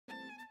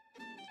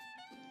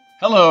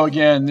Hello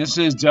again, this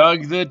is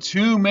Doug the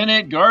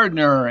 2-Minute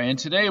Gardener, and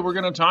today we're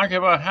going to talk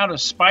about how to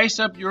spice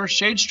up your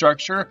shade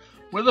structure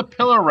with a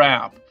pillar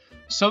wrap.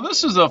 So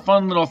this is a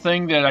fun little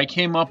thing that I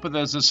came up with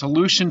as a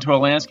solution to a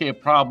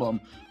landscape problem.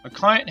 A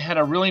client had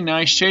a really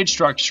nice shade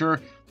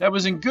structure that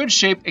was in good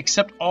shape,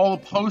 except all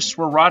the posts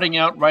were rotting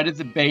out right at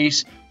the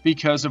base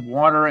because of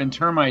water and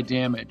termite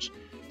damage.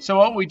 So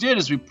what we did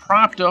is we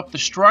propped up the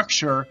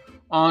structure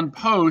on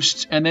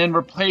posts and then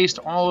replaced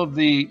all of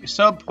the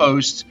sub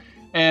posts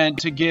and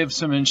to give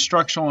some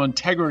instructional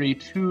integrity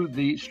to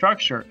the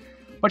structure.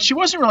 But she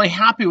wasn't really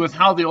happy with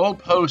how the old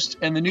post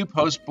and the new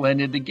post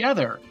blended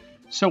together.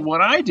 So what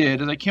I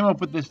did is I came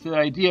up with this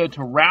idea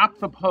to wrap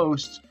the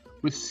posts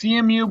with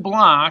CMU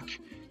block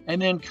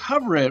and then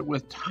cover it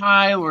with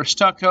tile or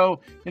stucco.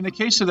 In the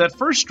case of that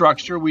first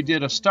structure, we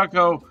did a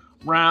stucco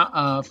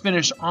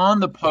finish on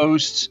the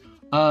posts,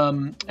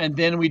 and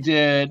then we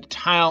did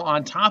tile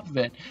on top of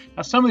it.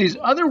 Now some of these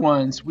other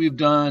ones, we've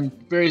done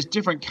various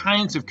different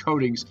kinds of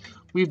coatings.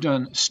 We've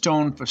done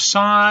stone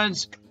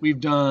facades, we've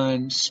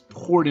done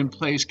poured in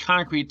place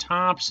concrete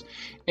tops,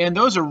 and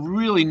those are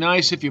really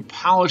nice if you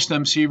polish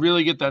them so you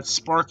really get that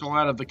sparkle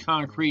out of the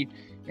concrete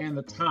and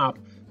the top.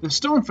 The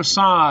stone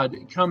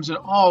facade comes in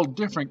all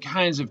different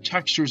kinds of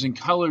textures and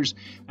colors,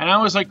 and I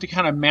always like to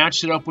kind of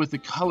match it up with the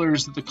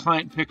colors that the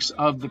client picks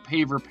of the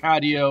paver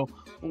patio,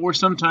 or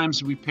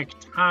sometimes we pick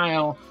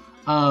tile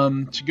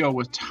to go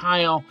with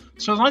tile.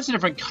 So lots of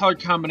different color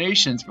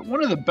combinations, but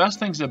one of the best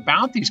things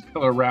about these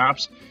pillar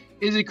wraps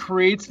is it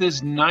creates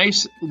this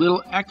nice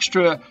little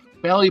extra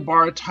belly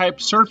bar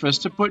type surface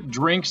to put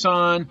drinks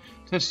on,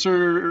 to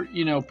serve,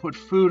 put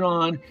food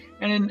on.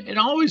 And it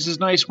always is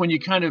nice when you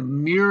kind of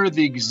mirror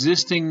the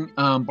existing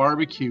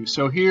barbecue.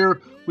 So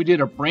here we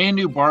did a brand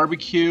new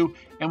barbecue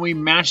and we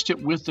matched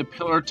it with the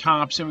pillar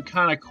tops and we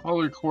kind of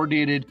color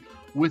coordinated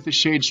with the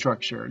shade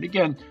structure. And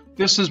again,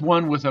 this is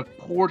one with a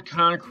poured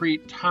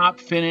concrete top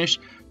finish,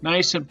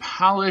 nice and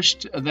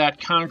polished that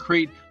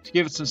concrete to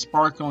give it some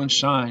sparkle and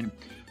shine.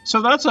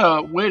 So that's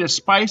a way to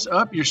spice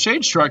up your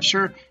shade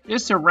structure,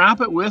 is to wrap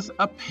it with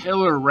a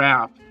pillar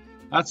wrap.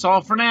 That's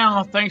all for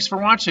now. Thanks for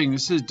watching.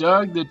 This is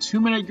Doug, the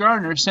 2-Minute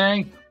Gardener,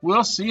 saying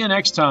we'll see you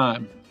next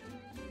time.